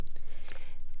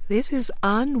This is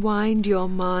Unwind Your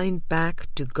Mind Back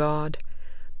to God,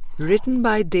 written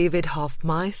by David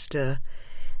Hoffmeister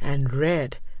and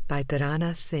read by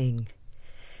Tarana Singh.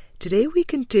 Today we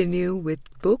continue with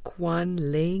Book 1,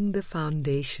 Laying the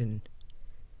Foundation.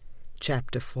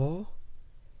 Chapter 4,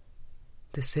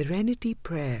 The Serenity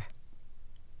Prayer,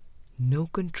 No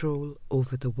Control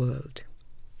Over the World.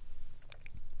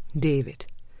 David,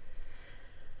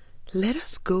 let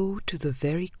us go to the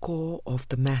very core of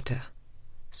the matter,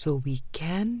 so we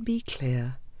can be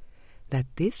clear that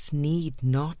this need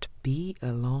not be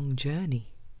a long journey.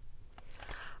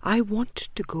 I want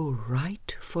to go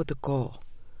right for the core,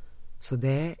 so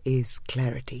there is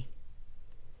clarity.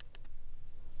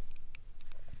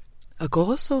 A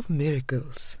Course of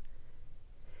Miracles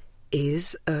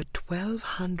is a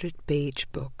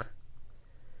 1200-page book.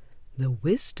 The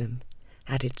wisdom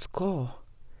at its core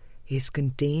is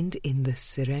contained in the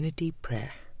Serenity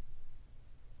Prayer.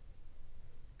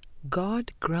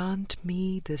 God grant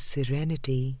me the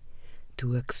serenity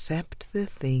to accept the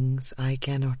things I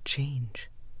cannot change,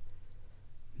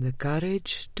 the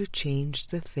courage to change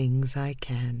the things I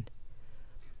can,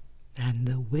 and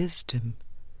the wisdom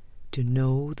to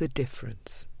know the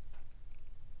difference.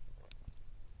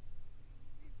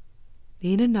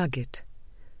 In a nugget,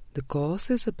 the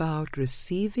Course is about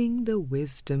receiving the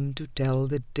wisdom to tell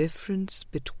the difference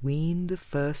between the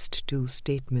first two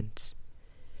statements,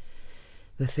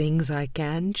 the things I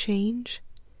can change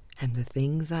and the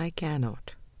things I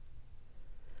cannot.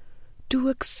 To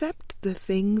accept the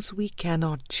things we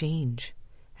cannot change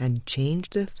and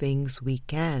change the things we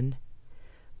can,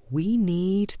 we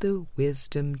need the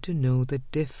wisdom to know the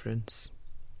difference.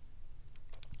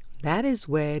 That is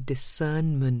where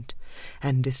discernment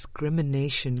and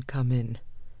discrimination come in.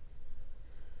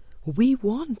 We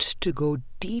want to go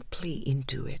deeply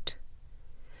into it,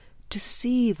 to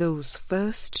see those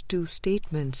first two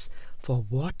statements for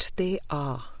what they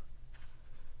are.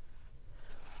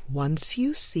 Once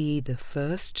you see the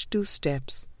first two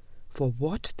steps for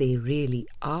what they really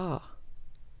are,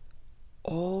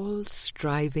 all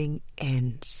striving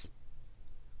ends.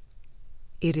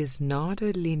 It is not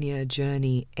a linear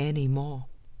journey anymore.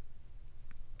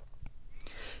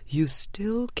 You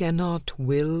still cannot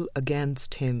will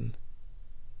against him,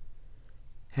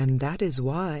 and that is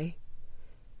why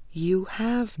you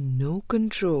have no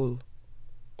control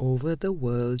over the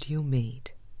world you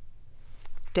made.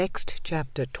 Text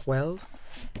chapter 12,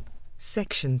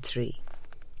 section 3.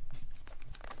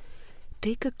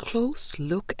 Take a close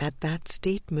look at that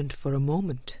statement for a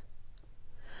moment.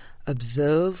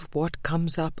 Observe what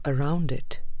comes up around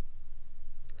it.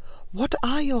 What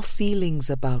are your feelings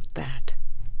about that?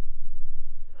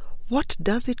 What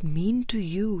does it mean to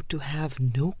you to have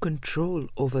no control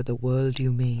over the world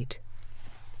you made?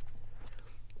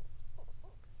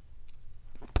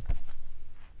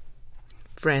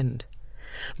 Friend,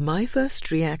 my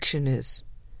first reaction is,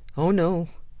 oh no,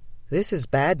 this is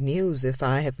bad news if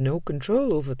I have no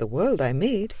control over the world I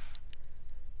made.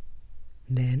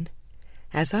 Then,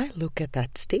 as I look at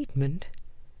that statement,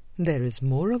 there is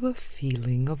more of a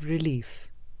feeling of relief.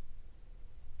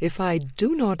 If I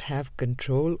do not have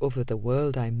control over the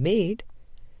world I made,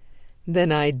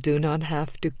 then I do not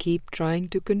have to keep trying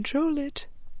to control it.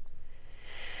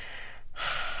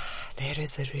 There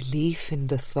is a relief in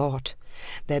the thought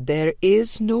that there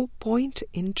is no point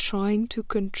in trying to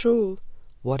control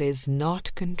what is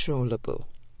not controllable.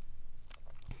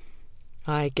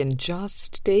 I can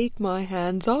just take my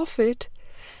hands off it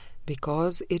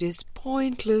because it is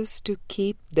pointless to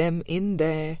keep them in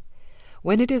there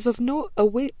when it is of no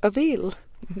avail.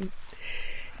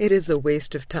 It is a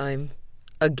waste of time,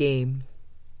 a game.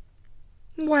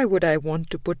 Why would I want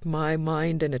to put my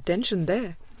mind and attention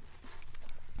there?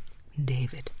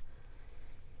 David,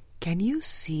 can you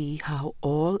see how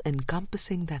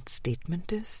all-encompassing that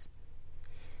statement is?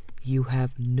 You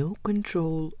have no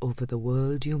control over the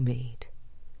world you made.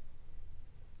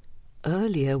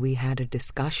 Earlier we had a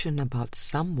discussion about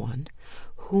someone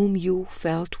whom you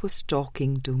felt was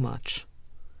talking too much.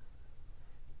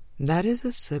 That is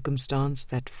a circumstance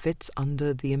that fits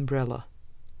under the umbrella.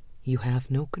 You have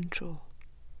no control.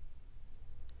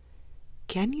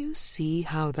 Can you see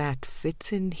how that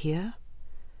fits in here?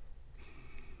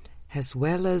 As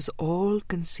well as all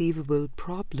conceivable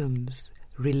problems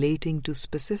relating to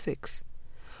specifics,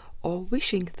 or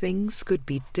wishing things could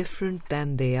be different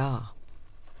than they are.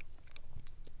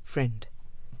 Friend,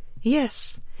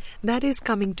 yes, that is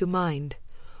coming to mind.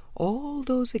 All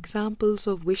those examples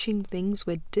of wishing things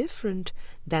were different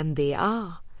than they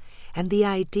are, and the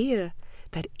idea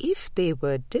that if they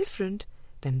were different,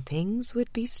 then things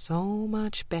would be so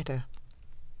much better.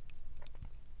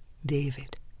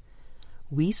 David,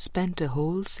 We spent a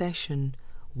whole session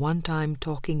one time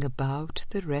talking about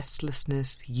the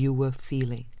restlessness you were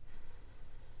feeling.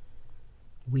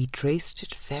 We traced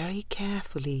it very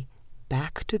carefully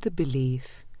back to the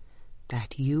belief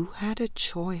that you had a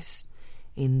choice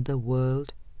in the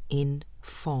world in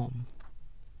form.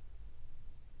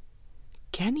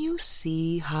 Can you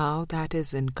see how that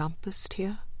is encompassed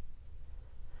here?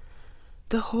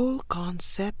 The whole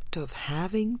concept of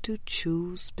having to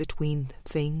choose between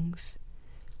things,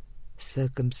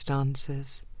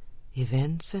 circumstances,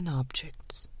 events and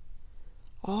objects,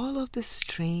 all of the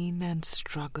strain and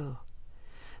struggle,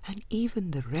 and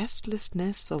even the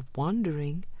restlessness of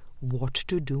wondering what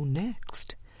to do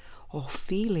next, or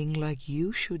feeling like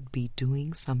you should be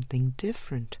doing something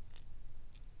different.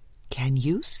 Can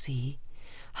you see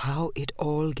how it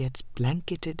all gets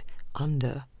blanketed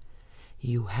under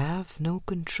 "you have no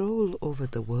control over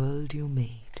the world you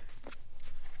made"?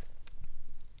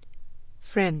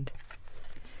 Friend,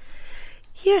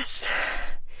 yes,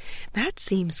 that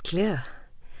seems clear.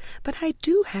 But I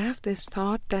do have this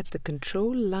thought that the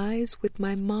control lies with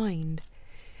my mind,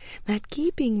 that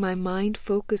keeping my mind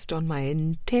focused on my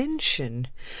intention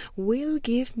will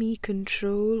give me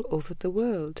control over the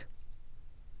world.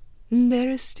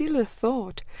 There is still a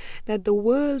thought that the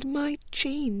world might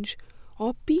change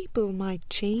or people might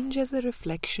change as a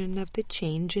reflection of the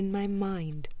change in my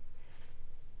mind.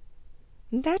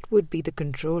 That would be the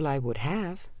control I would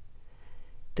have.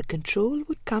 The control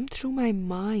would come through my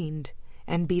mind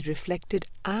and be reflected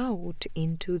out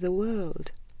into the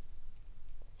world.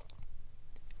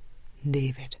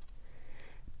 David,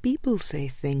 people say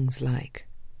things like,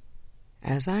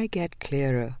 "As I get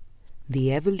clearer,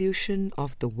 the evolution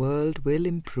of the world will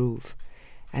improve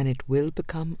and it will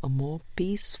become a more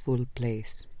peaceful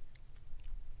place."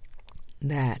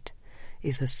 That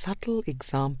is a subtle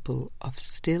example of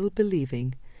still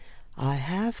believing I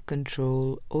have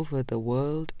control over the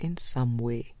world in some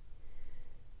way.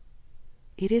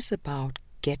 It is about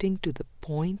getting to the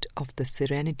point of the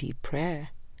Serenity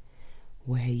prayer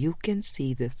where you can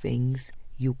see the things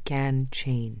you can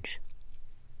change.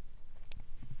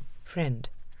 Friend,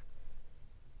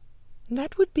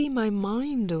 that would be my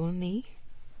mind only.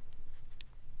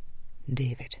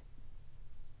 David,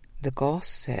 the Course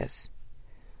says,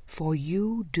 "For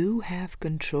you do have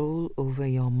control over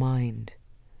your mind."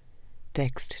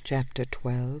 Text chapter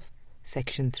 12,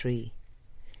 section 3.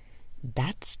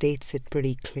 That states it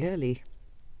pretty clearly.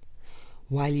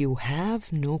 While you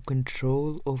have no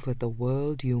control over the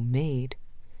world you made,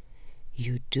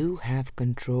 you do have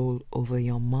control over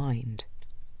your mind.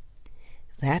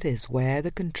 That is where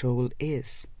the control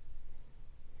is.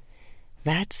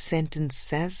 That sentence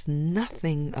says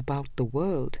nothing about the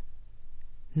world.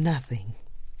 Nothing.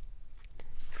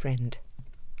 Friend,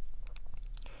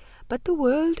 but the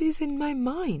world is in my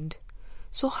mind,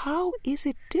 so how is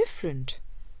it different?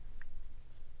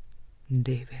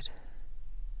 David,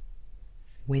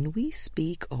 when we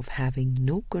speak of having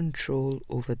no control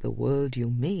over the world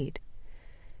you made,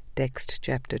 text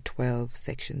chapter 12,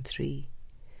 section 3,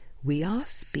 we are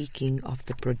speaking of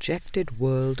the projected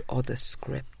world or the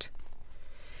script.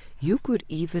 You could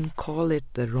even call it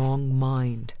the wrong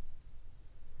mind.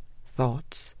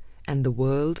 Thoughts and the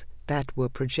world that were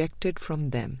projected from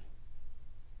them.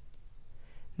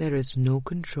 There is no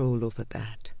control over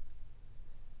that.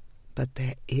 But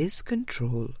there is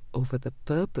control over the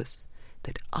purpose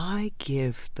that I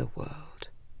give the world.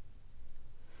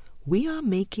 We are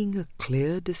making a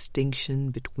clear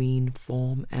distinction between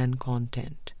form and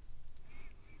content.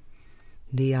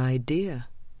 The idea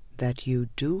that you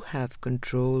do have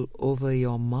control over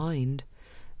your mind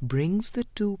brings the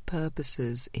two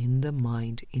purposes in the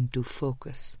mind into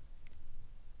focus.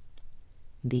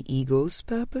 The ego's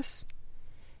purpose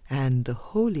and the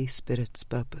Holy Spirit's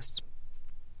purpose.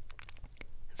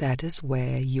 That is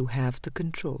where you have the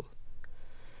control,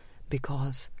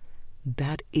 because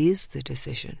that is the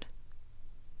decision.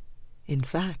 In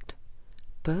fact,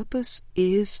 purpose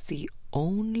is the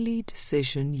only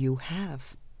decision you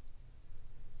have.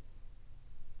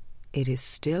 It is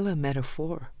still a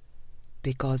metaphor,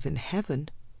 because in heaven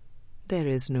there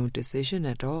is no decision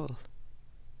at all.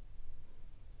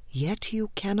 Yet you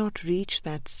cannot reach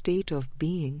that state of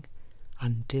being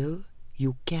until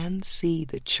you can see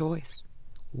the choice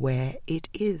where it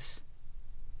is,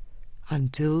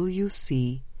 until you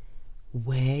see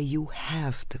where you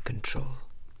have the control.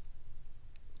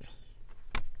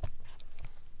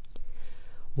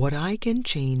 What I can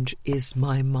change is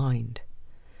my mind.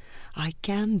 I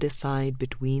can decide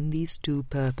between these two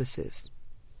purposes.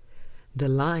 The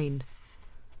line,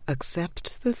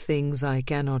 "Accept the things I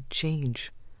cannot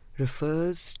change,"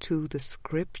 refers to the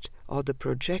script or the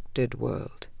projected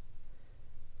world.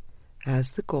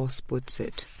 As the Course puts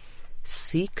it,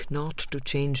 seek not to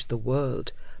change the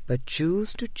world, but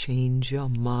choose to change your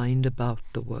mind about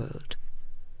the world.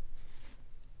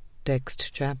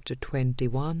 Text chapter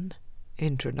 21,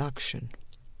 Introduction.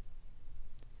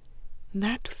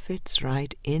 That fits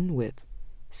right in with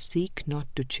seek not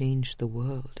to change the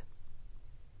world.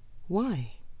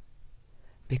 Why?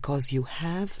 Because you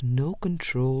have no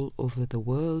control over the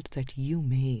world that you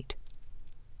made.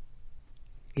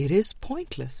 It is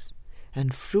pointless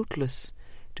and fruitless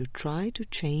to try to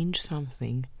change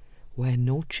something where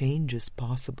no change is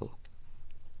possible.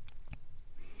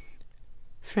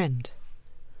 Friend,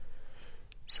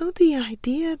 so the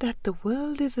idea that the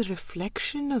world is a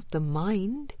reflection of the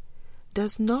mind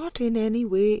does not in any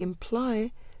way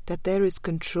imply that there is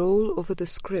control over the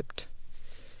script.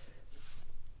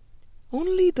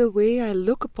 Only the way I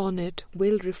look upon it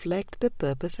will reflect the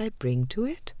purpose I bring to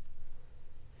it.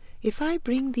 If I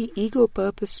bring the ego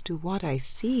purpose to what I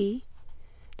see,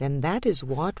 then that is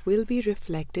what will be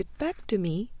reflected back to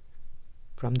me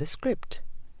from the script.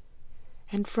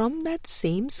 And from that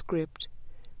same script,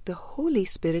 the Holy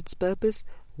Spirit's purpose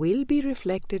will be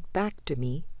reflected back to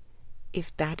me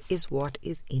if that is what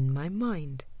is in my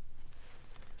mind.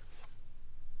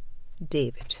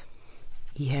 David.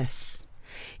 Yes,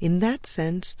 in that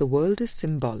sense the world is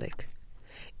symbolic.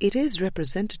 It is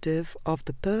representative of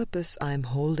the purpose I am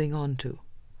holding on to.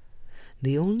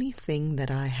 The only thing that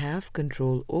I have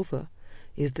control over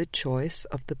is the choice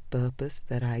of the purpose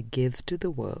that I give to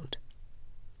the world.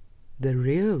 The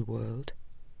real world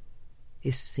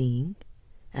is seeing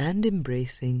and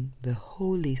embracing the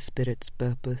Holy Spirit's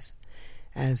purpose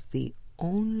as the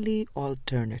only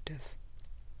alternative.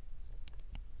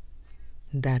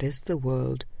 That is the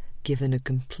world given a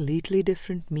completely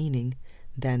different meaning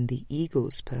than the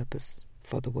ego's purpose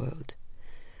for the world,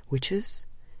 which is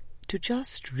to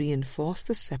just reinforce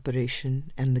the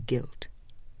separation and the guilt.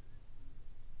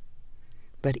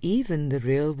 But even the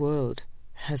real world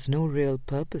has no real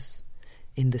purpose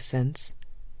in the sense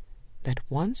that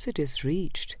once it is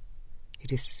reached,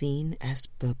 it is seen as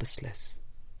purposeless.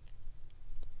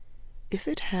 If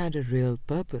it had a real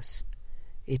purpose,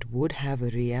 it would have a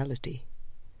reality.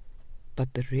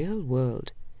 But the real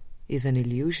world is an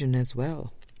illusion as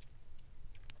well.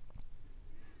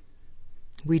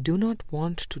 We do not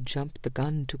want to jump the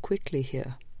gun too quickly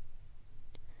here.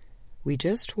 We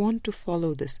just want to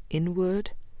follow this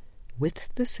inward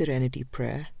with the Serenity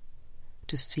prayer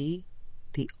to see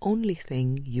the only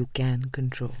thing you can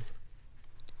control.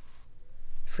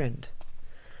 Friend,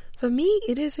 for me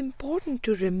it is important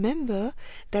to remember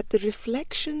that the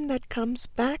reflection that comes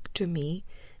back to me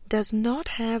does not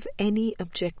have any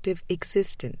objective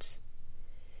existence.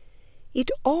 It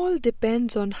all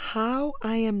depends on how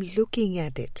I am looking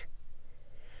at it.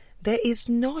 There is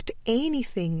not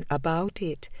anything about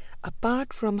it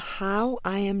apart from how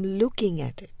I am looking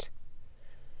at it.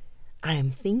 I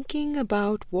am thinking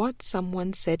about what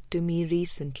someone said to me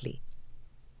recently.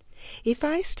 If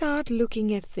I start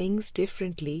looking at things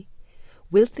differently,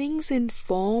 will things in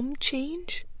form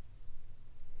change?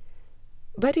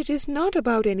 But it is not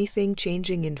about anything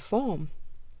changing in form.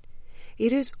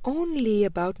 It is only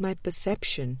about my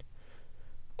perception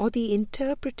or the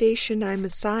interpretation I am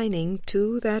assigning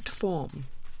to that form.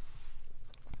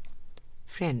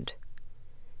 Friend,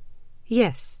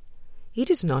 yes,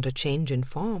 it is not a change in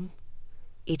form.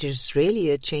 It is really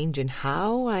a change in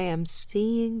how I am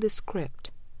seeing the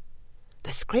script.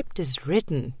 The script is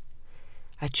written.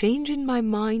 A change in my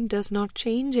mind does not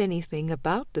change anything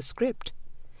about the script.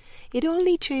 It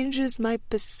only changes my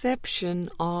perception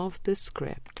of the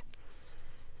script.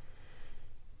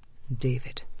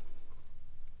 David,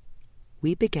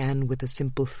 we began with a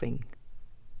simple thing.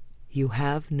 You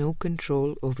have no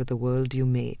control over the world you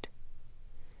made.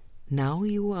 Now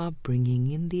you are bringing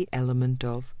in the element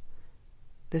of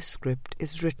the script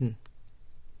is written.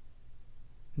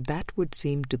 That would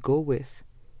seem to go with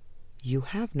you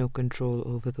have no control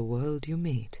over the world you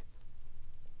made.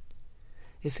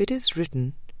 If it is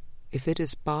written, if it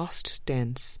is past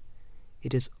tense,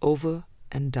 it is over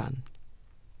and done.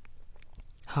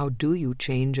 How do you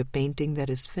change a painting that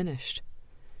is finished?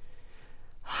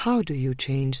 How do you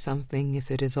change something if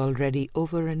it is already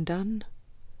over and done?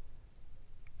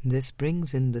 This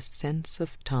brings in the sense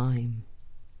of time.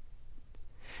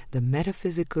 The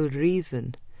metaphysical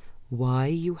reason why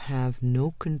you have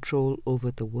no control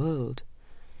over the world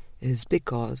is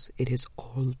because it is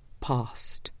all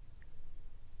past.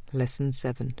 Lesson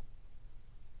 7.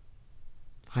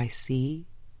 I see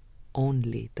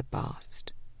only the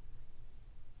past.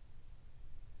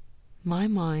 My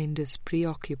mind is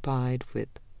preoccupied with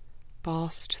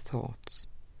past thoughts.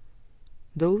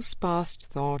 Those past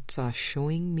thoughts are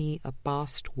showing me a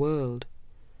past world,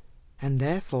 and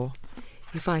therefore,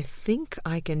 if I think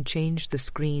I can change the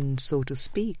screen, so to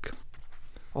speak,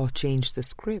 or change the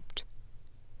script,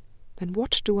 then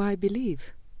what do I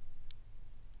believe?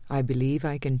 I believe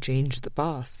I can change the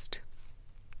past.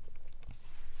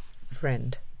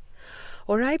 Friend,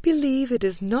 or I believe it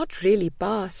is not really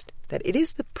past, that it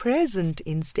is the present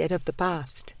instead of the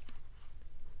past.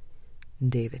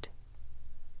 David,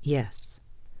 yes,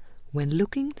 when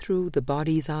looking through the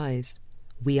body's eyes,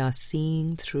 we are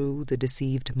seeing through the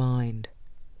deceived mind.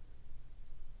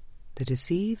 The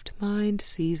deceived mind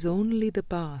sees only the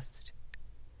past.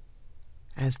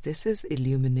 As this is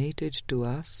illuminated to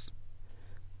us,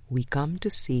 we come to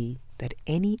see that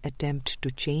any attempt to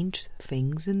change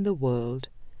things in the world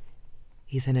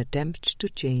is an attempt to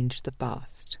change the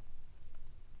past.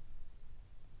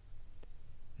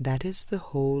 That is the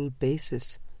whole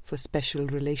basis for special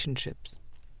relationships.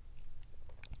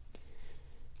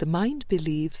 The mind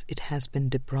believes it has been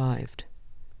deprived.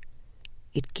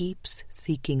 It keeps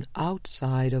seeking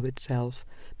outside of itself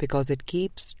because it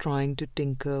keeps trying to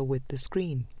tinker with the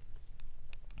screen.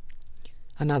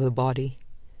 Another body,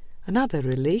 another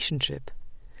relationship,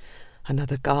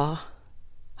 another car,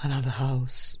 another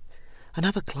house,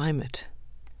 another climate,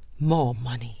 more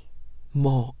money,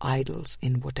 more idols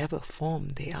in whatever form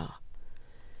they are.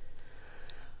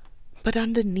 But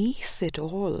underneath it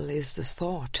all is the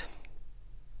thought,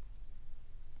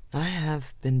 I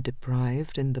have been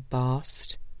deprived in the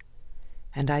past,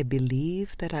 and I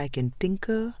believe that I can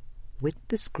tinker with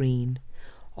the screen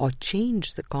or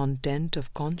change the content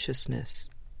of consciousness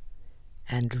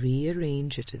and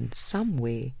rearrange it in some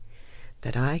way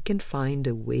that I can find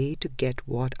a way to get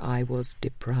what I was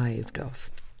deprived of.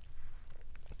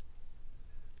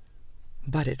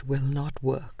 But it will not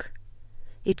work.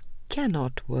 It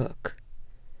cannot work.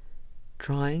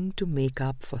 Trying to make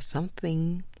up for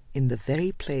something in the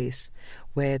very place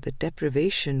where the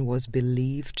deprivation was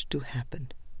believed to happen.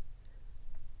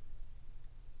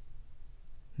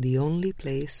 The only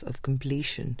place of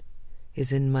completion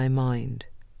is in my mind.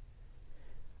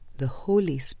 The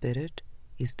Holy Spirit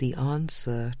is the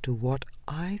answer to what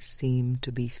I seem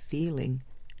to be feeling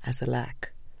as a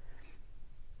lack.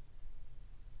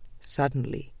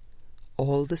 Suddenly,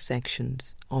 all the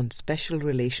sections on special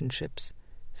relationships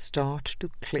start to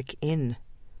click in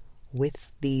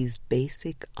with these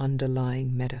basic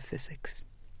underlying metaphysics.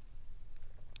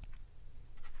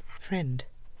 Friend,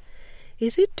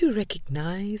 is it to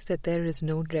recognize that there is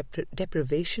no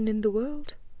deprivation in the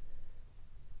world?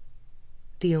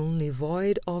 The only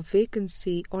void or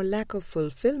vacancy or lack of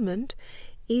fulfillment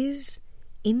is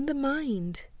in the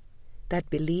mind that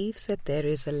believes that there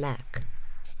is a lack.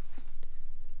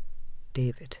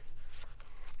 David.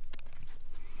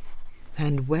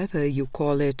 And whether you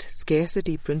call it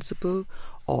scarcity principle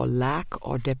or lack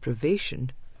or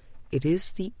deprivation, it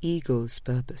is the ego's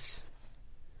purpose.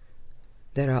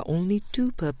 There are only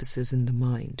two purposes in the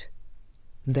mind.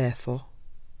 Therefore,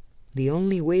 the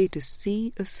only way to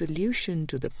see a solution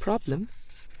to the problem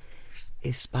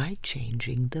is by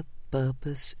changing the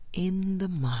purpose in the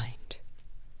mind.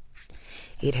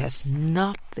 It has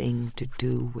nothing to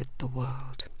do with the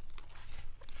world.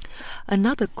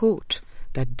 Another quote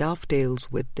that dovetails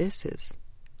with this is,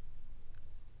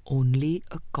 only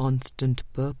a constant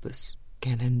purpose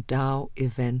can endow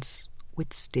events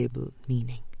with stable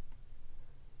meaning.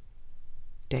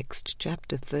 Text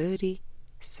chapter 30,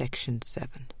 section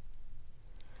 7.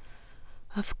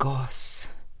 Of course,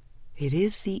 it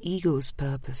is the ego's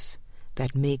purpose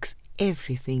that makes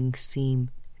everything seem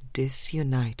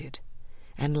disunited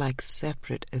and like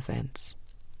separate events.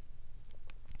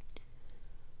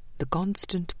 The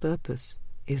constant purpose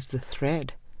is the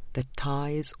thread that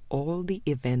ties all the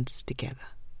events together.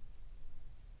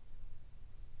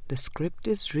 The script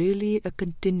is really a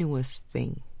continuous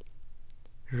thing,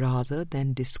 rather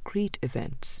than discrete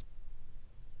events.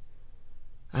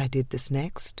 I did this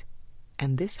next,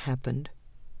 and this happened,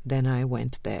 then I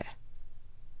went there.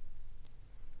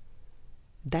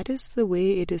 That is the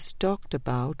way it is talked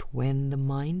about when the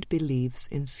mind believes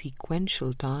in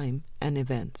sequential time and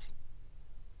events.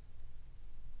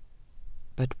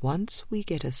 But once we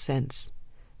get a sense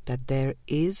that there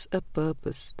is a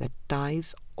purpose that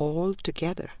ties all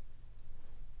together,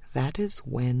 that is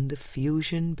when the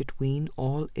fusion between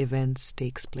all events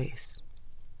takes place.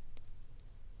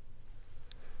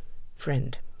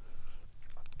 Friend,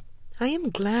 I am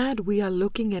glad we are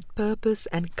looking at purpose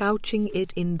and couching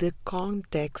it in the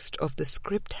context of the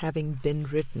script having been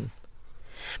written.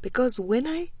 Because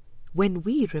when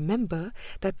we remember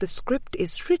that the script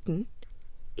is written,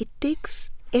 It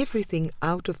takes everything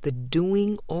out of the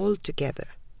doing altogether.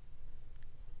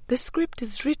 The script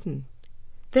is written.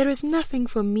 There is nothing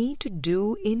for me to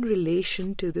do in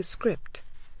relation to the script.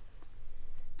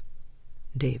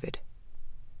 David: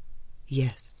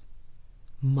 Yes,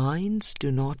 minds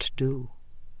do not do.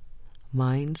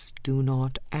 Minds do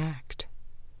not act.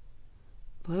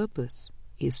 Purpose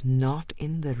is not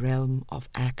in the realm of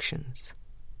actions.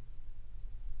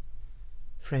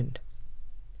 Friend: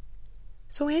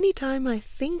 So any time I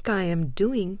think I am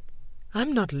doing,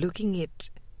 I'm not looking at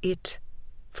it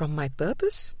from my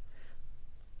purpose?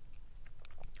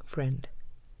 Friend: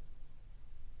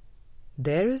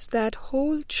 There is that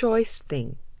whole choice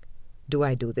thing. Do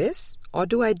I do this or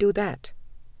do I do that?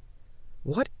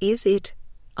 What is it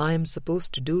I am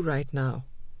supposed to do right now?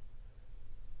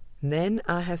 Then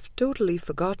I have totally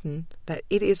forgotten that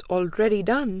it is already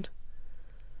done,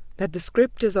 that the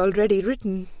script is already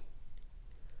written.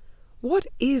 What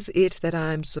is it that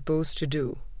I am supposed to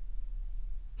do?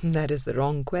 That is the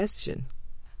wrong question.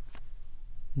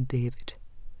 David: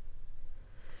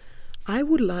 I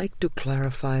would like to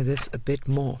clarify this a bit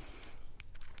more,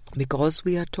 because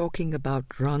we are talking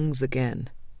about rungs again.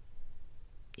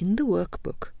 In the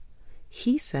workbook,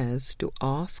 he says to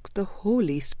ask the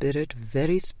Holy Spirit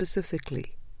very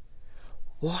specifically,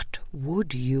 what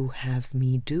would you have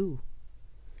me do?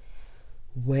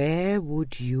 Where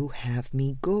would you have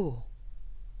me go?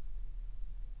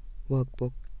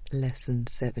 Workbook Lesson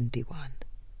 71.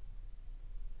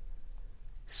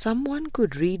 Someone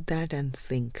could read that and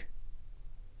think,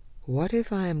 what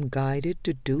if I am guided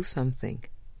to do something,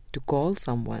 to call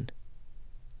someone?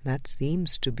 That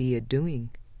seems to be a doing.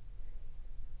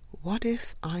 What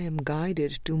if I am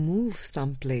guided to move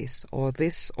someplace or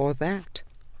this or that?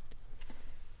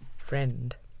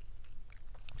 Friend,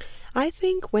 I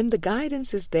think when the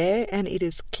guidance is there and it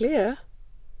is clear,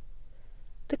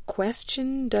 the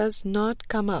question does not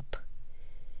come up.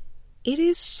 It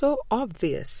is so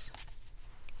obvious.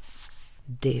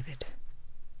 David: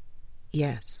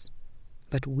 Yes,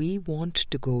 but we want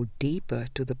to go deeper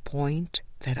to the point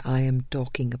that I am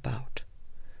talking about.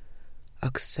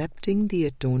 Accepting the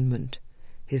atonement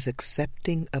is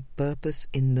accepting a purpose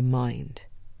in the mind,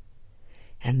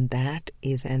 and that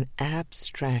is an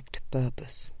abstract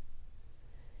purpose.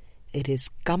 It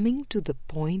is coming to the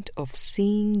point of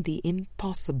seeing the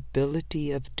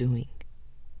impossibility of doing.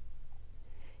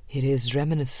 It is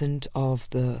reminiscent of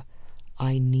the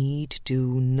I need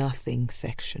do nothing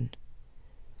section,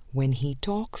 when he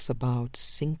talks about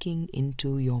sinking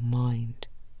into your mind.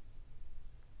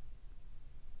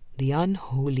 The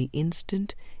unholy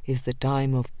instant is the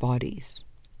time of bodies,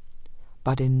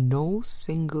 but in no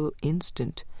single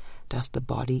instant does the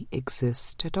body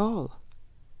exist at all.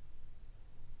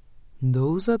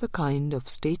 Those are the kind of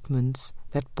statements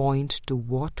that point to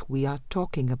what we are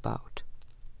talking about.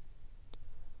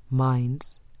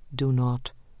 Minds do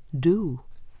not do.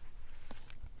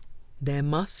 There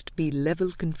must be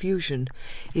level confusion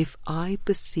if I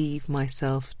perceive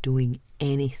myself doing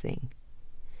anything.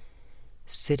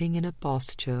 Sitting in a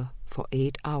posture for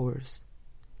 8 hours,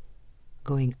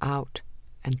 going out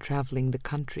and traveling the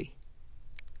country,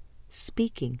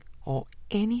 speaking, or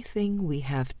anything we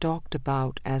have talked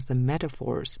about as the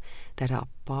metaphors that are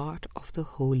part of the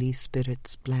Holy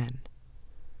Spirit's plan.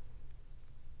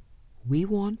 We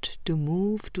want to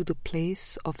move to the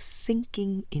place of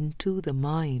sinking into the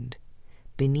mind,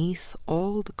 beneath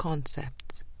all the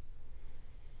concepts,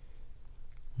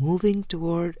 moving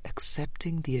toward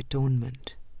accepting the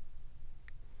atonement.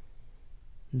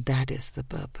 That is the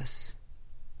purpose.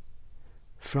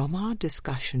 From our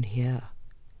discussion here,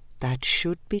 that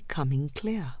should be coming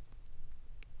clear.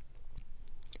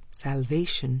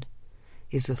 Salvation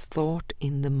is a thought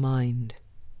in the mind.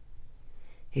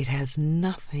 It has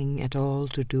nothing at all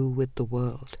to do with the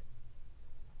world.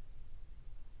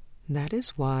 That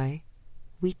is why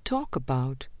we talk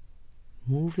about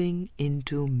moving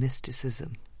into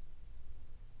mysticism.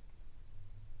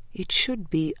 It should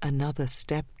be another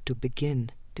step to begin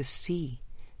to see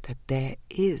that there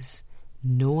is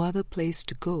no other place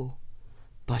to go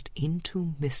but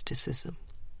into mysticism,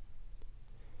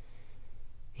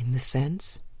 in the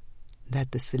sense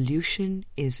that the solution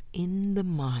is in the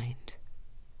mind.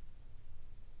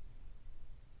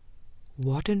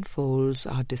 What unfolds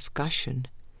our discussion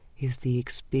is the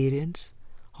experience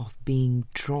of being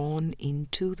drawn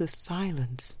into the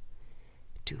silence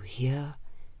to hear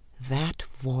that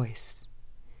voice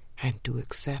and to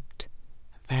accept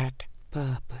that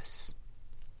purpose.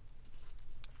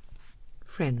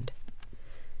 Friend,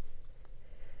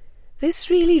 this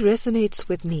really resonates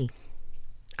with me.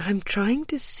 I'm trying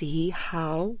to see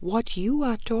how what you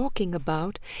are talking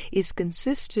about is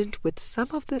consistent with some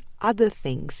of the other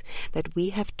things that we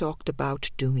have talked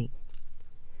about doing.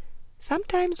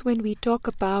 Sometimes when we talk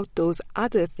about those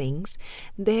other things,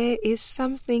 there is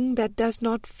something that does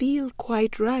not feel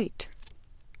quite right.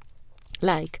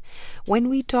 Like when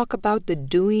we talk about the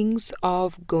doings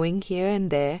of going here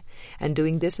and there and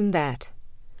doing this and that.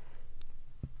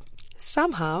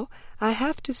 Somehow, I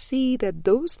have to see that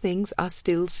those things are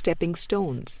still stepping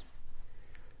stones.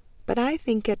 But I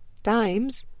think at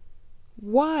times,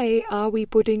 why are we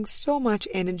putting so much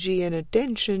energy and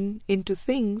attention into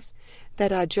things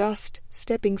that are just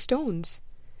stepping stones?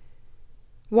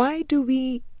 Why do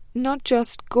we not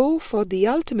just go for the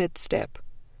ultimate step,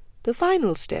 the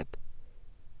final step,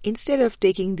 instead of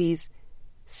taking these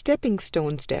stepping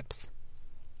stone steps?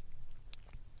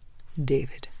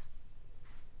 David,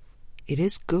 it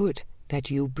is good that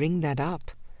you bring that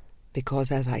up,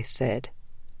 because as I said,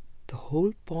 the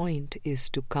whole point is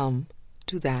to come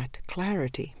to that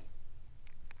clarity.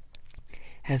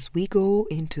 As we go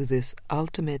into this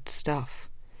ultimate stuff,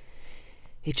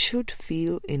 it should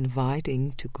feel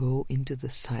inviting to go into the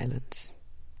silence.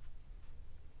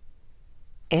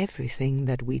 Everything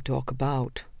that we talk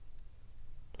about,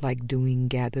 like doing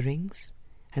gatherings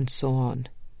and so on,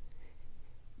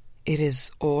 it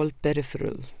is all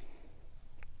peripheral.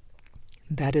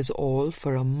 That is all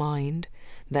for a mind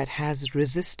that has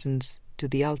resistance to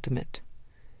the ultimate.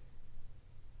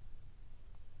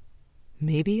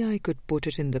 Maybe I could put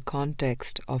it in the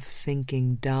context of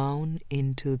sinking down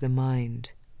into the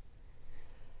mind,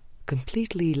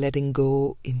 completely letting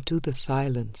go into the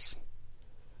silence,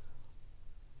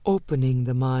 opening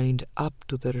the mind up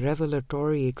to the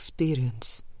revelatory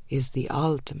experience is the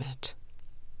ultimate.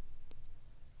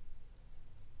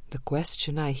 The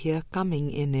question I hear coming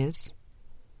in is,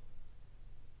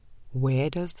 where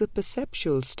does the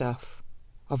perceptual stuff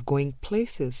of going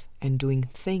places and doing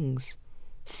things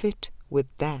fit with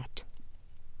that?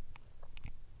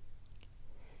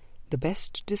 The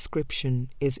best description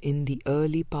is in the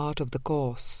early part of the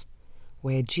Course,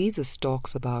 where Jesus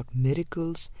talks about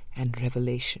miracles and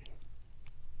revelation.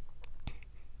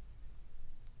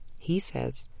 He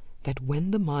says that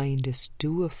when the mind is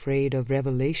too afraid of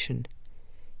revelation,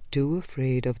 too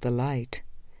afraid of the light,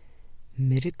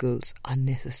 miracles are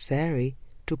necessary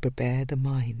to prepare the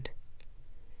mind.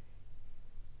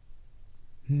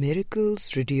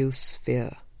 Miracles reduce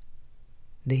fear.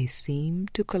 They seem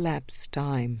to collapse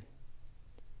time.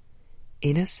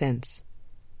 In a sense,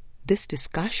 this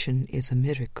discussion is a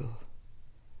miracle.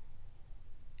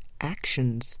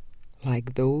 Actions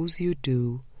like those you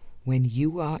do when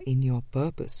you are in your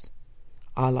purpose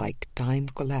are like time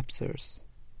collapsers.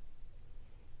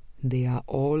 They are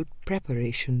all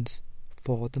preparations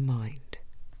for the mind.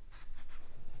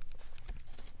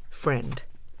 Friend,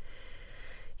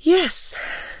 yes,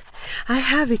 I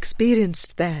have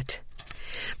experienced that.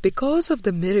 Because of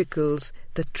the miracles,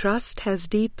 the trust has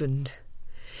deepened,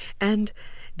 and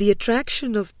the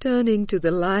attraction of turning to the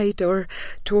light or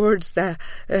towards the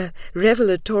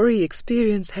revelatory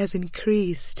experience has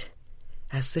increased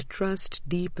as the trust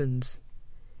deepens.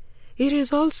 It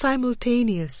is all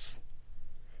simultaneous.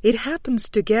 It happens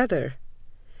together.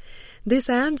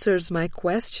 This answers my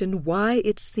question why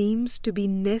it seems to be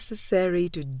necessary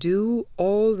to do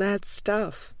all that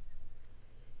stuff.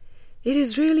 It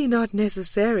is really not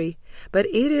necessary, but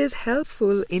it is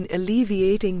helpful in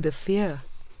alleviating the fear.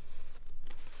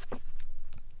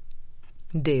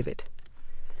 David,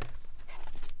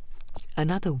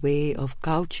 another way of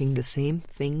couching the same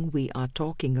thing we are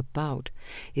talking about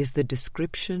is the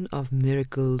description of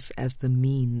miracles as the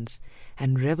means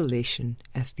and revelation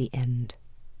as the end.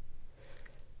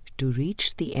 To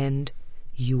reach the end,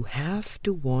 you have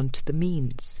to want the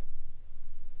means.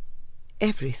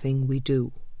 Everything we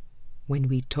do, when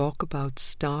we talk about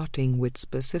starting with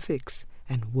specifics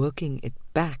and working it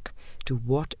back to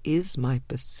what is my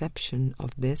perception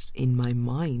of this in my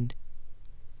mind,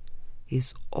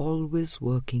 is always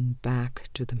working back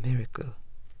to the miracle.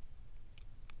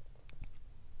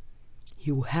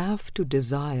 You have to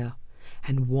desire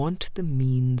and want the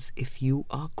means if you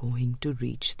are going to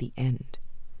reach the end.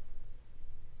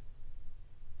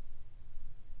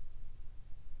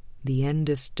 The end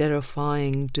is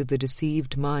terrifying to the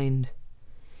deceived mind.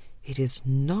 It is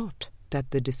not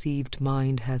that the deceived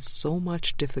mind has so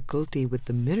much difficulty with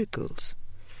the miracles,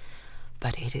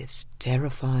 but it is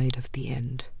terrified of the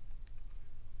end.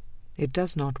 It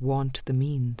does not want the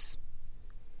means.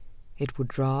 It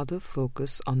would rather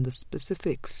focus on the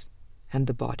specifics and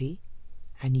the body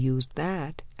and use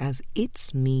that as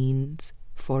its means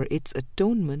for its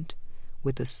atonement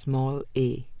with a small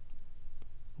a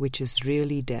which is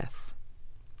really death.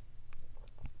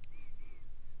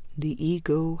 The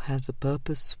ego has a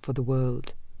purpose for the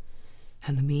world,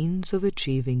 and the means of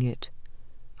achieving it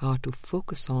are to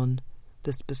focus on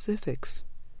the specifics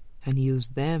and use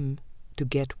them to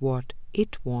get what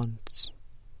it wants.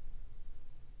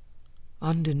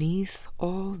 Underneath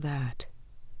all that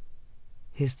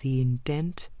is the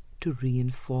intent to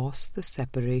reinforce the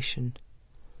separation,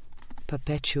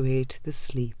 perpetuate the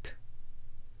sleep,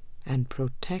 and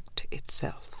protect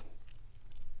itself.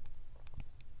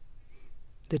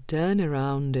 The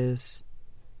turnaround is,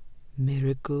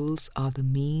 miracles are the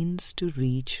means to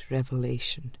reach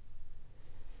revelation.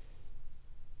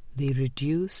 They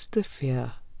reduce the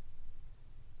fear,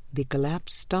 they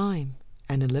collapse time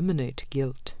and eliminate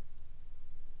guilt.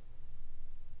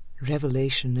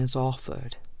 Revelation is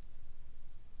offered.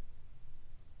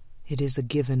 It is a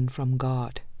given from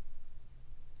God.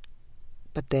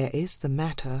 But there is the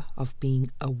matter of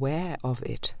being aware of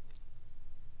it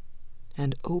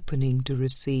and opening to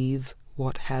receive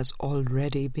what has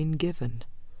already been given.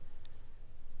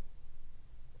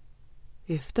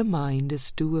 If the mind is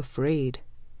too afraid,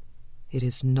 it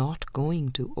is not going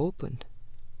to open.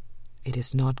 It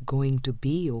is not going to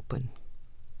be open.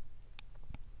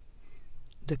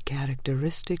 The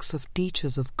characteristics of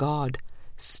teachers of God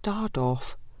start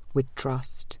off with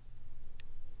trust.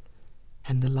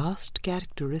 And the last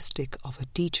characteristic of a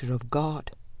teacher of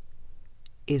God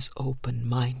is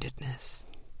open-mindedness.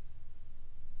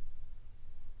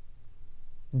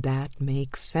 That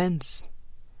makes sense,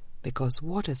 because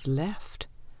what is left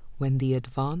when the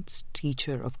advanced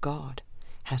teacher of God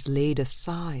has laid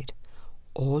aside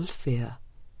all fear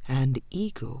and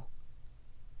ego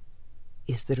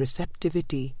is the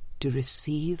receptivity to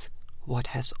receive what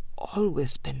has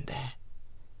always been there,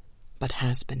 but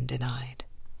has been denied.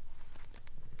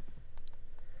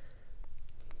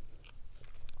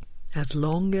 As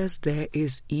long as there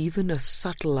is even a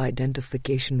subtle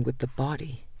identification with the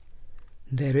body,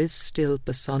 there is still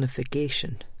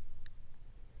personification.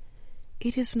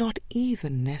 It is not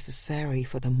even necessary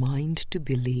for the mind to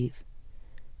believe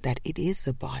that it is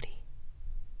a body.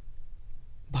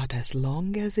 But as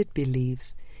long as it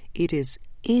believes it is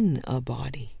in a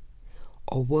body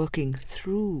or working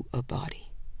through a body,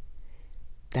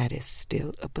 that is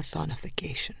still a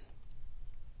personification.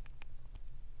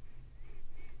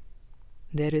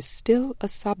 There is still a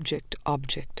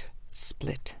subject-object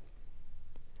split.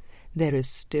 There is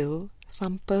still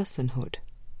some personhood.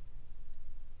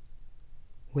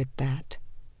 With that,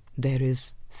 there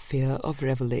is fear of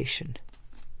revelation.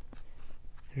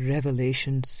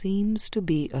 Revelation seems to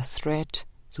be a threat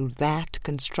through that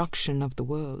construction of the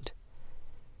world.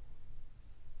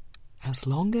 As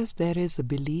long as there is a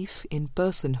belief in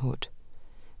personhood,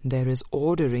 there is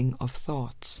ordering of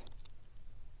thoughts.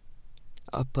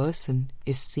 A person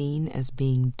is seen as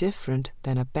being different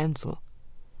than a pencil,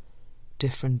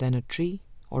 different than a tree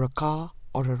or a car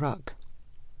or a rug.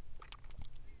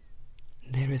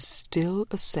 There is still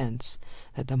a sense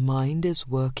that the mind is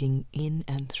working in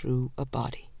and through a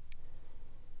body.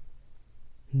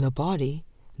 The body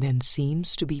then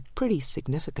seems to be pretty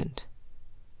significant,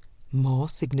 more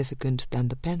significant than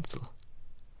the pencil.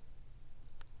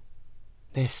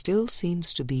 There still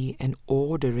seems to be an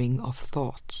ordering of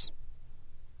thoughts.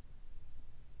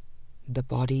 The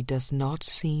body does not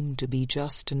seem to be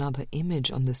just another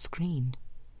image on the screen.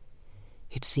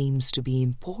 It seems to be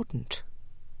important.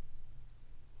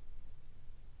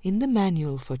 In the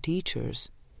manual for teachers,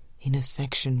 in a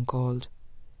section called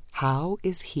 "How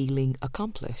is Healing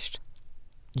Accomplished?"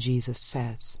 Jesus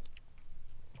says,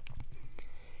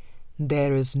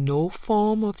 "There is no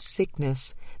form of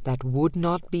sickness that would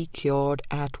not be cured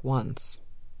at once.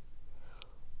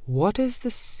 What is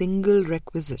the single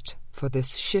requisite for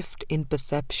this shift in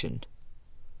perception?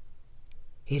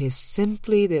 It is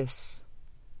simply this: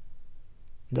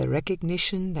 the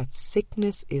recognition that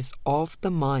sickness is of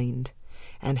the mind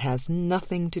and has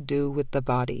nothing to do with the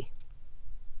body.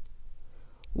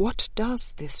 What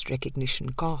does this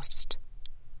recognition cost?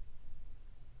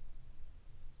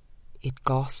 It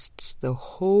costs the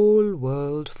whole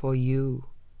world for you.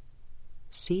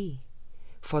 See,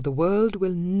 for the world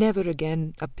will never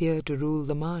again appear to rule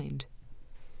the mind.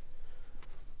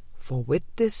 For with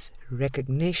this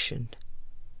recognition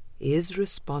is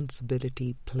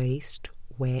responsibility placed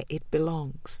where it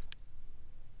belongs.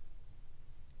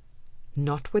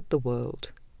 Not with the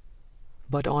world,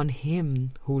 but on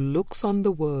him who looks on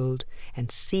the world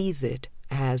and sees it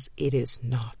as it is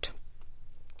not.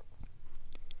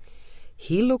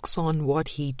 He looks on what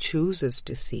he chooses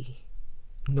to see,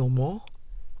 no more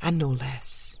and no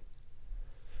less.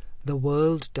 The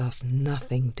world does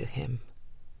nothing to him,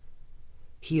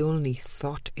 he only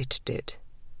thought it did.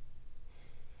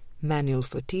 Manual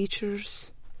for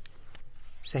Teachers,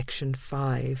 Section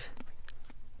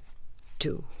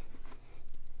 5:2.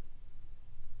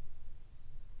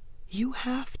 You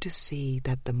have to see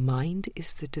that the mind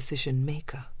is the decision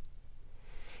maker.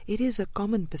 It is a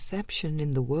common perception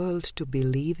in the world to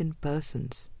believe in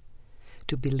persons,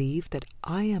 to believe that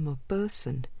I am a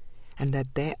person and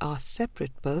that there are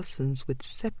separate persons with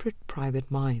separate private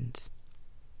minds,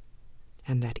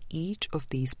 and that each of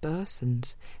these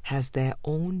persons has their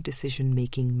own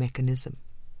decision-making mechanism.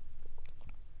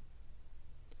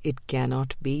 It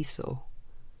cannot be so.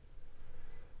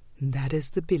 That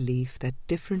is the belief that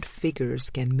different figures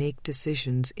can make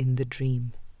decisions in the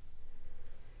dream.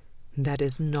 That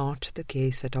is not the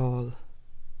case at all.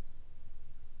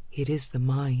 It is the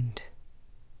mind.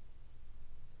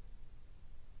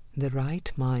 The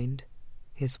right mind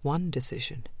is one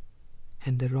decision,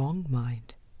 and the wrong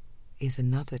mind is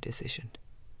another decision.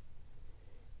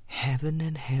 Heaven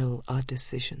and hell are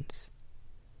decisions.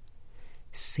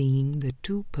 Seeing the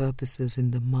two purposes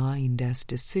in the mind as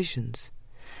decisions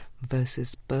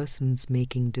versus persons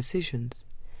making decisions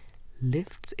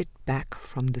lifts it back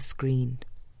from the screen.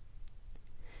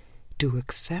 To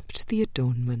accept the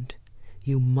atonement,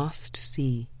 you must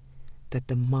see that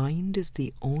the mind is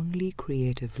the only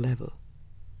creative level.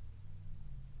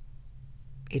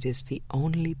 It is the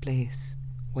only place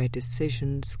where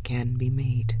decisions can be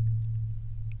made.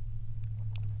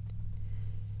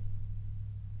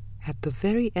 At the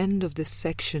very end of this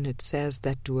section it says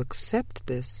that to accept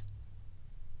this,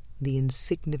 the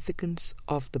insignificance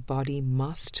of the body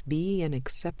must be an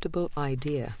acceptable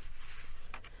idea.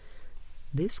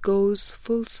 This goes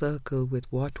full circle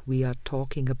with what we are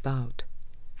talking about,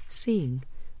 seeing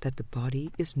that the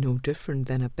body is no different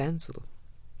than a pencil.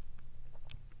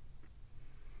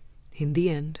 In the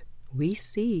end, we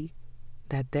see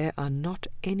that there are not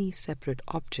any separate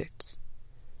objects.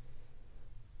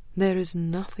 There is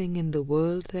nothing in the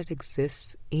world that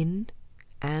exists in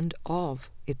and of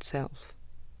itself.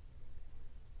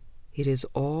 It is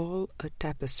all a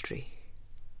tapestry.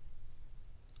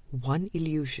 One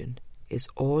illusion is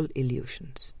all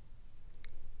illusions.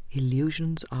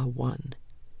 Illusions are one.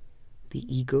 The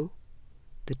ego,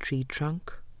 the tree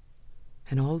trunk,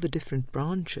 and all the different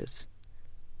branches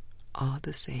are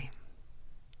the same.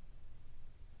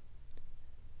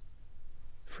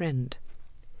 Friend,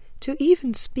 to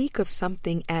even speak of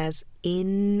something as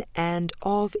in and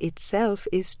of itself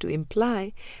is to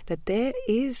imply that there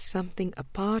is something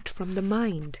apart from the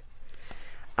mind.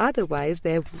 Otherwise,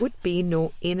 there would be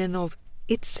no in and of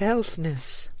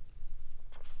itselfness.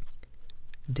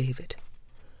 David.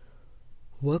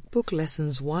 Workbook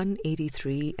lessons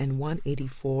 183 and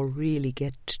 184 really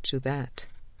get to that.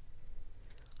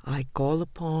 I call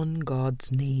upon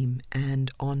God's name and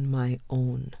on my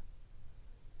own.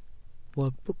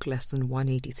 Workbook lesson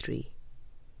 183.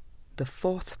 The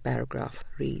fourth paragraph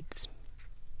reads,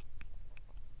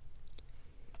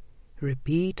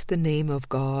 Repeat the name of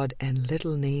God and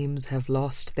little names have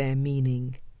lost their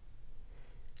meaning.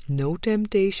 No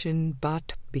temptation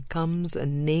but becomes a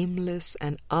nameless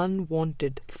and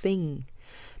unwanted thing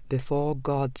before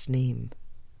God's name.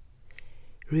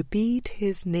 Repeat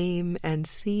His name and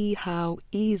see how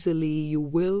easily you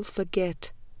will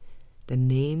forget the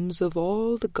names of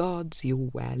all the gods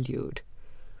you valued.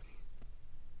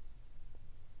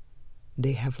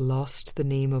 They have lost the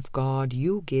name of God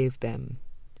you gave them.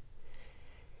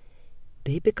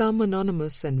 They become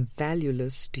anonymous and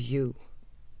valueless to you.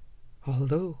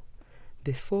 Although,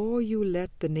 before you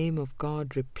let the name of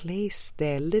God replace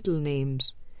their little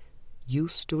names, you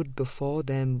stood before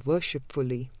them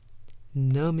worshipfully,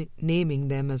 naming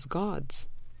them as gods.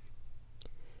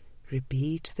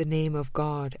 Repeat the name of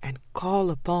God and call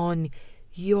upon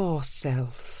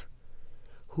yourself,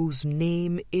 whose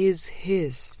name is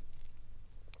His.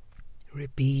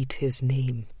 Repeat His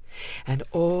name, and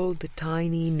all the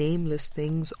tiny nameless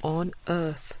things on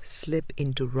earth slip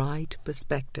into right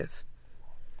perspective.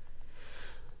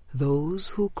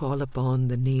 Those who call upon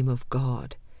the name of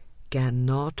God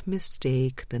cannot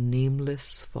mistake the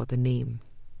nameless for the name,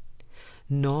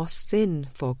 nor sin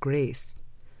for grace,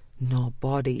 nor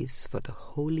bodies for the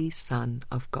Holy Son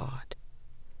of God.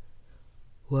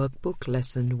 Workbook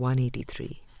lesson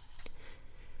 183.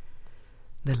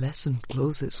 The lesson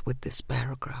closes with this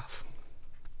paragraph.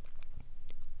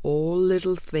 All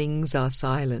little things are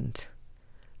silent.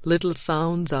 Little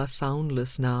sounds are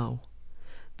soundless now.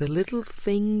 The little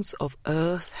things of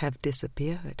earth have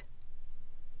disappeared.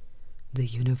 The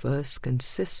universe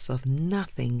consists of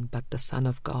nothing but the Son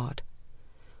of God,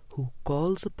 who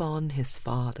calls upon His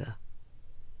Father.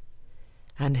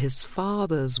 and his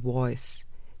Father's voice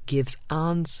gives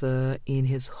answer in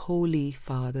his Holy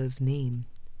Father's name.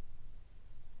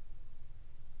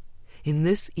 In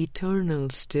this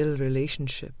eternal still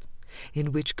relationship,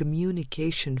 in which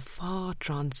communication far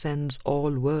transcends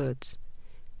all words,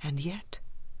 and yet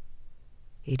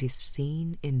it is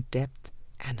seen in depth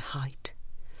and height,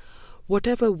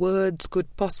 whatever words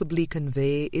could possibly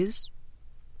convey is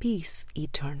peace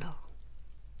eternal.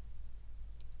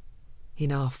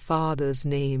 In our Father's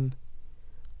name,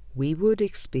 we would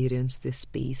experience this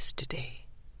peace today,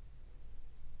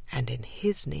 and in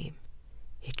His name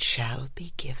it shall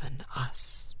be given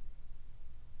us.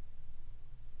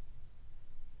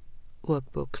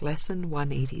 Workbook Lesson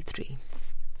 183.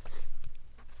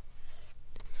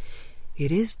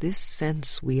 It is this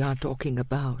sense we are talking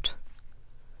about,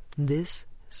 this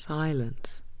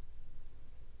silence.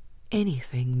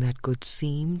 Anything that could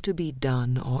seem to be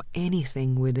done or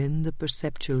anything within the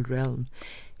perceptual realm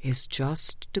is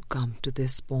just to come to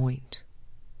this point.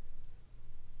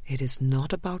 It is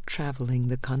not about traveling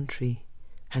the country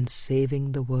and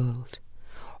saving the world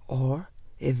or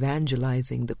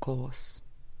evangelizing the cause.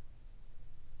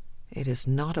 It is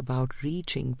not about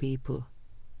reaching people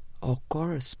or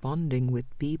corresponding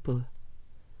with people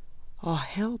or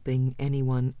helping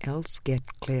anyone else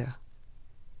get clear.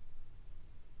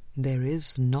 There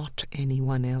is not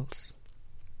anyone else.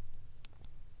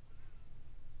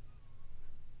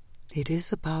 It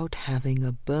is about having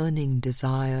a burning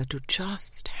desire to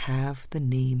just have the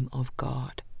name of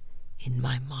God in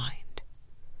my mind.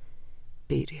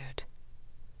 Period.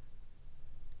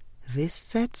 This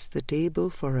sets the table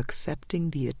for accepting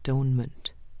the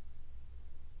atonement.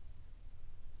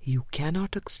 You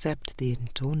cannot accept the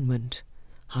atonement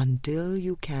until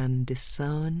you can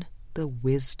discern the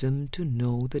wisdom to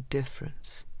know the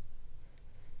difference.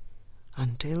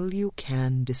 Until you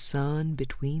can discern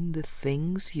between the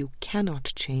things you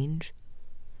cannot change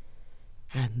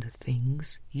and the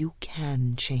things you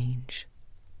can change.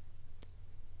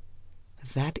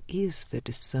 That is the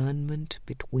discernment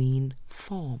between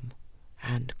form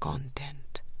and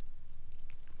content.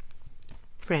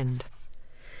 Friend,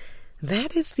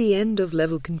 that is the end of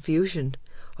level confusion,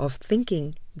 of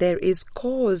thinking there is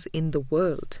cause in the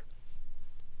world.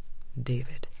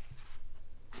 David.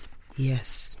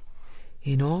 Yes,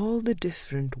 in all the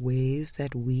different ways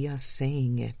that we are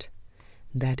saying it,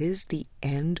 that is the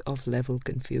end of level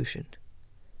confusion.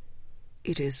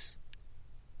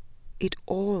 It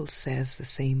all says the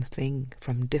same thing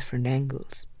from different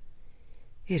angles.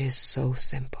 It is so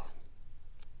simple.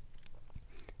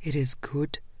 It is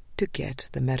good to get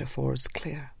the metaphors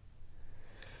clear.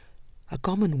 A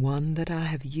common one that I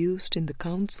have used in the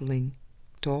counseling,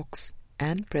 talks,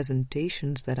 and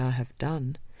presentations that I have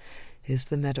done is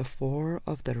the metaphor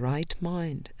of the right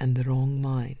mind and the wrong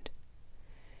mind,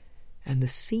 and the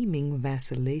seeming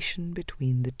vacillation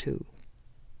between the two.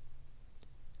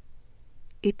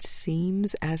 It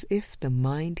seems as if the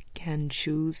mind can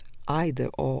choose either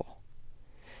or,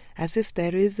 as if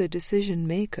there is a decision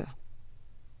maker.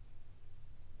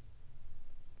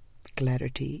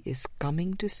 Clarity is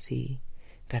coming to see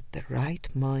that the right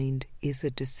mind is a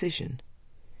decision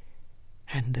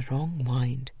and the wrong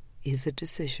mind is a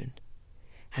decision,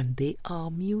 and they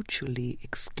are mutually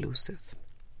exclusive.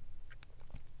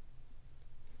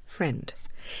 Friend,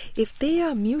 if they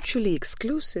are mutually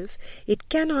exclusive, it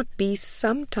cannot be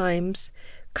sometimes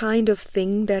kind of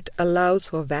thing that allows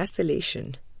for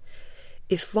vacillation.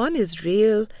 If one is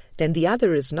real, then the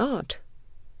other is not.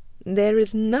 There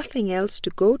is nothing else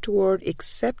to go toward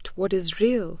except what is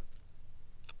real.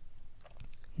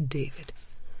 David,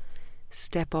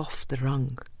 step off the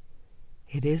rung.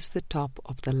 It is the top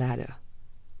of the ladder.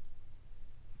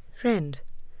 Friend,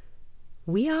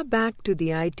 we are back to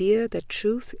the idea that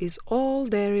truth is all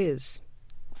there is.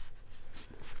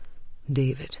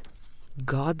 David,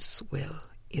 God's will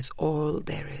is all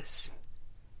there is.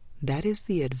 That is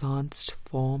the advanced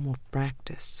form of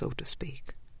practice, so to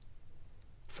speak.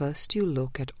 First you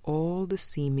look at all the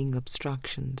seeming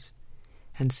obstructions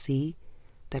and see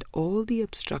that all the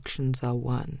obstructions are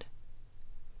one.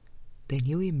 Then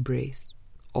you embrace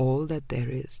all that there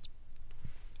is.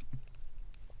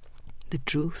 The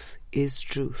truth is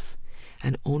truth,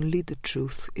 and only the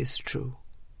truth is true.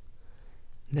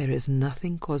 There is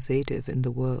nothing causative in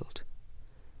the world.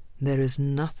 There is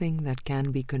nothing that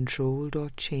can be controlled or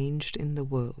changed in the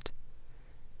world.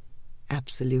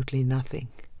 Absolutely nothing.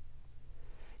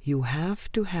 You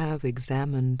have to have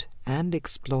examined and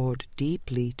explored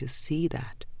deeply to see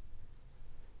that.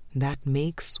 That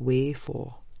makes way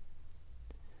for.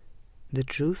 The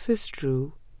truth is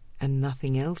true and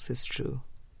nothing else is true.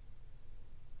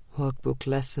 Workbook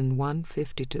Lesson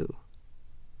 152.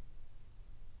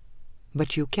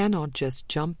 But you cannot just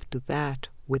jump to that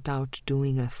without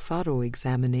doing a thorough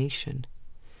examination,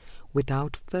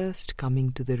 without first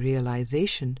coming to the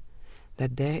realization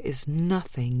that there is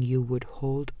nothing you would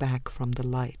hold back from the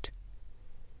light,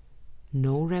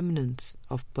 no remnants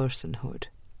of personhood.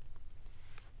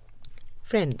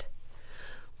 Friend,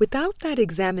 without that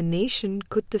examination,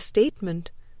 could the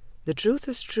statement, "The truth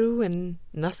is true and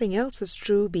nothing else is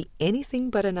true," be anything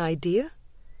but an idea?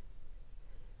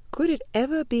 Could it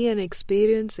ever be an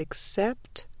experience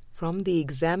except from the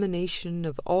examination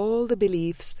of all the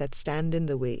beliefs that stand in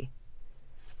the way?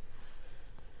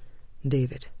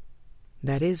 David,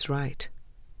 that is right.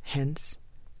 Hence,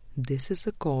 this is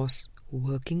a course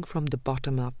working from the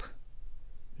bottom up,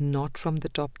 not from the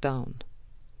top down.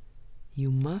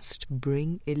 You must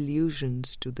bring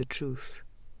illusions to the truth.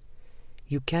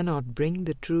 You cannot bring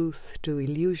the truth to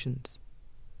illusions.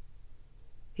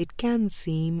 It can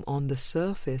seem on the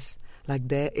surface like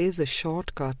there is a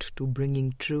shortcut to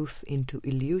bringing truth into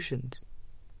illusions,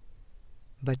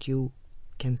 but you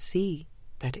can see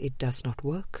that it does not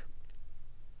work.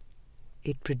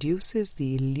 It produces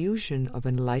the illusion of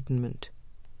enlightenment,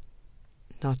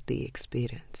 not the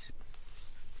experience.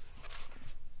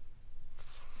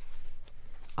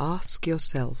 Ask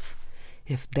yourself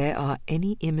if there are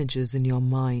any images in your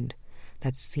mind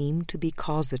that seem to be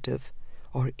causative,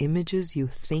 or images you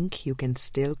think you can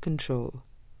still control.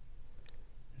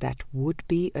 That would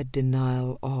be a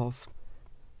denial of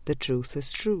the truth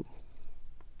is true.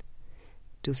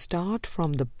 To start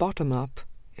from the bottom up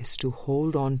is to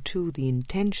hold on to the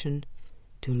intention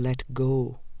to let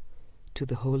go to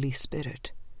the Holy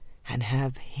Spirit and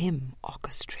have Him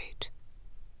orchestrate.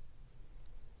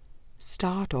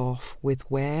 Start off with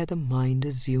where the mind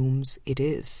assumes it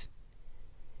is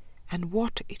and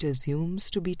what it assumes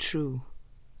to be true,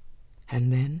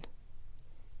 and then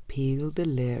peel the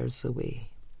layers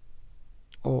away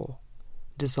or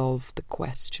dissolve the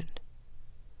question.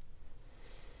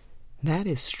 That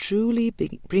is truly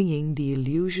bringing the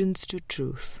illusions to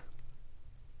truth.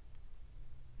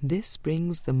 This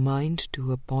brings the mind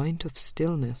to a point of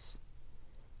stillness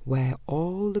where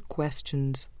all the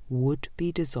questions would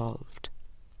be dissolved.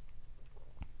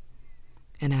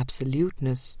 An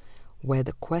absoluteness where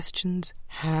the questions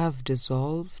have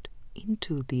dissolved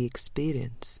into the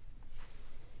experience,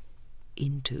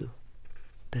 into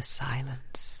the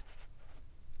silence.